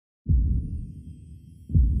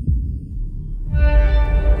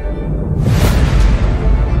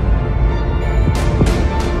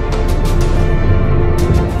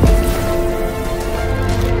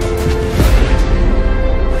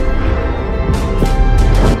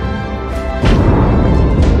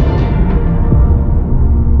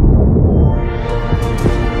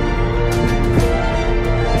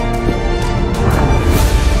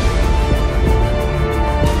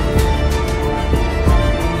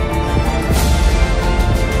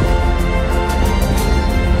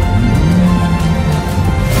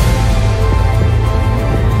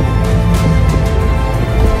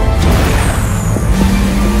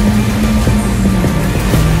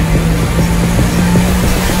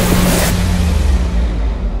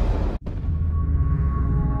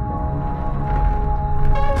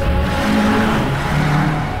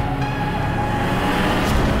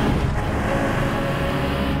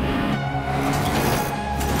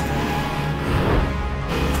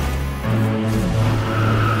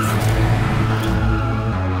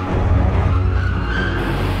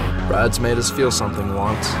Rides made us feel something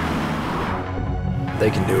once. They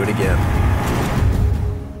can do it again.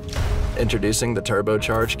 Introducing the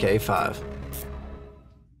turbocharged K5.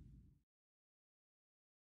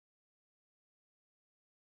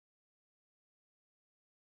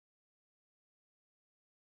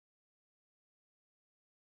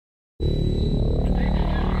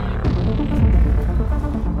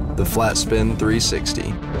 The flat spin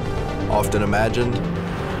 360. Often imagined,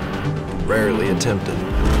 rarely attempted.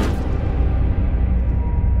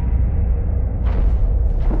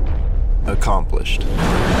 Accomplished.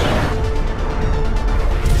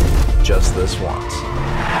 Just this once.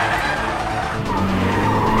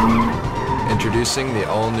 Introducing the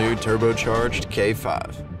all-new turbocharged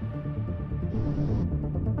K5.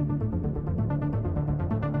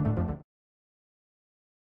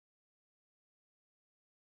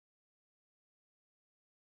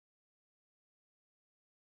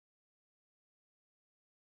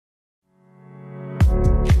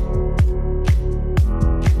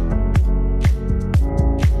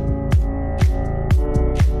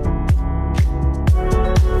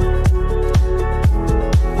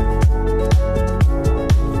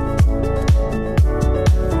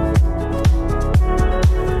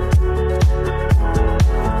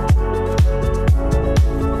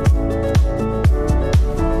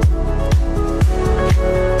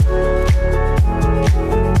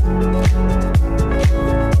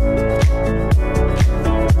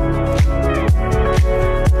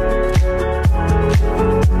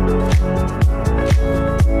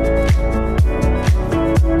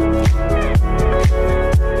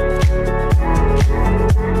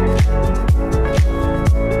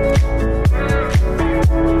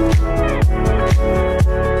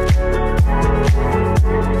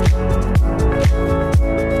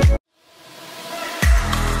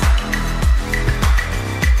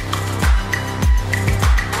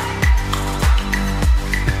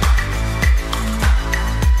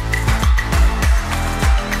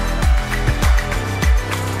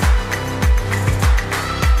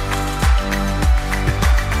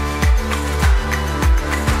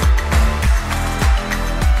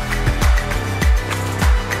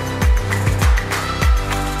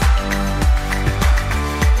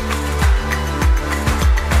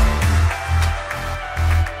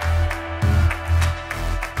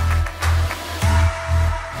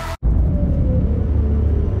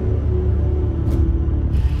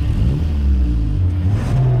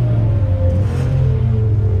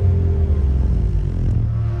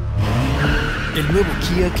 El nuevo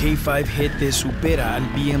Kia K5 GT supera al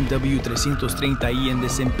BMW 330i en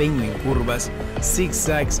desempeño en curvas,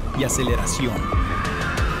 zigzags y aceleración.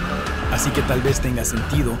 Así que tal vez tenga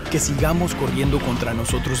sentido que sigamos corriendo contra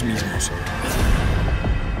nosotros mismos.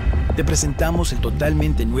 Te presentamos el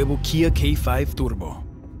totalmente nuevo Kia K5 Turbo.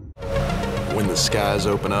 When the skies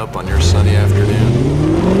open up on your sunny afternoon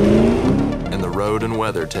and the road and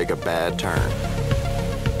weather take a bad turn,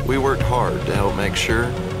 we worked hard to help make sure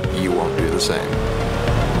you won't do the same.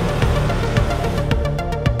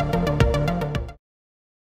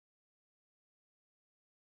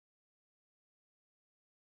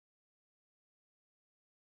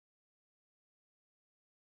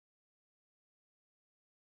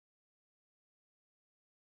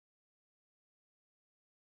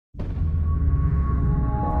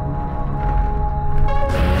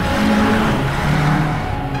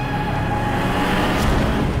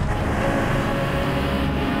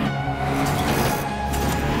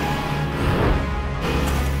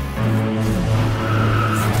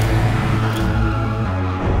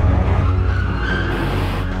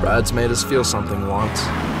 Rides made us feel something once.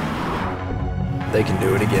 They can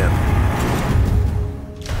do it again.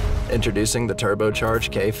 Introducing the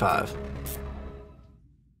turbocharged K5.